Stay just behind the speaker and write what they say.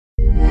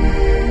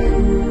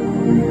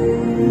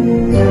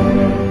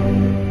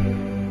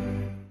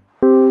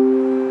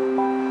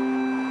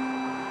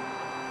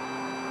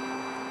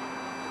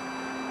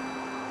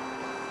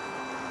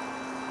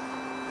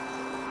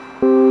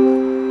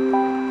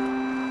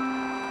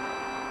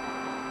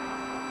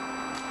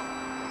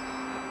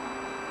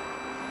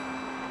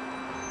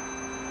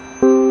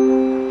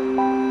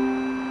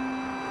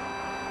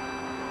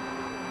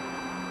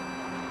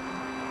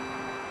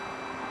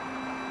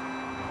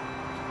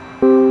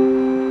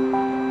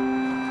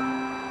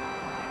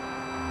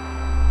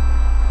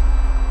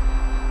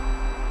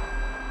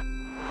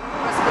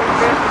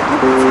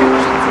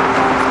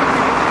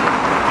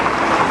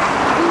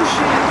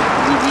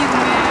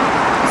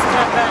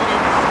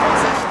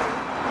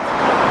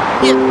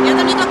Нет, я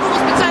там никакого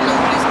специального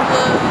близкого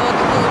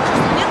такого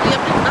чувства нет, но я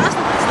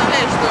прекрасно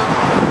представляю, что,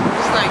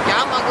 не знаю, я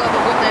могла бы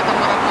быть на этом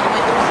марафоне,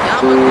 мои друзья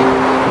могли бы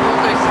быть, ну,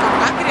 то есть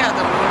как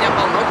рядом, у меня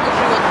полно кто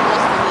живет в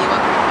Бостоне и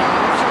вокруг,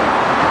 в общем,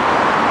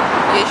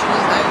 я еще не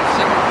знаю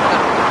всех, да.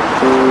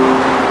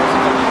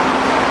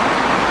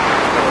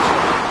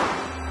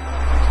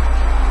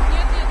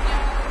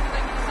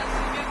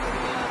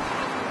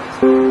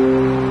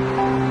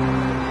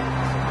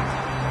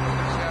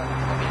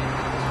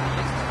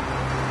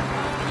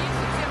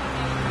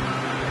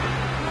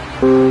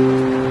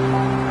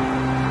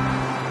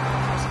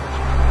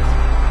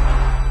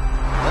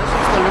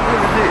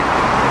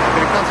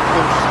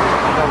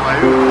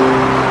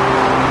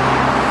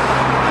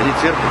 Они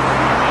терпят,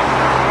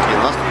 и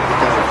нас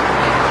покажут.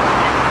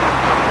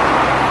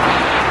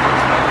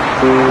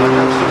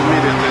 Хотя все в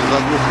мире это из-за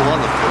двух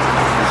кланов,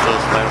 и все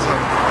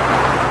остальное.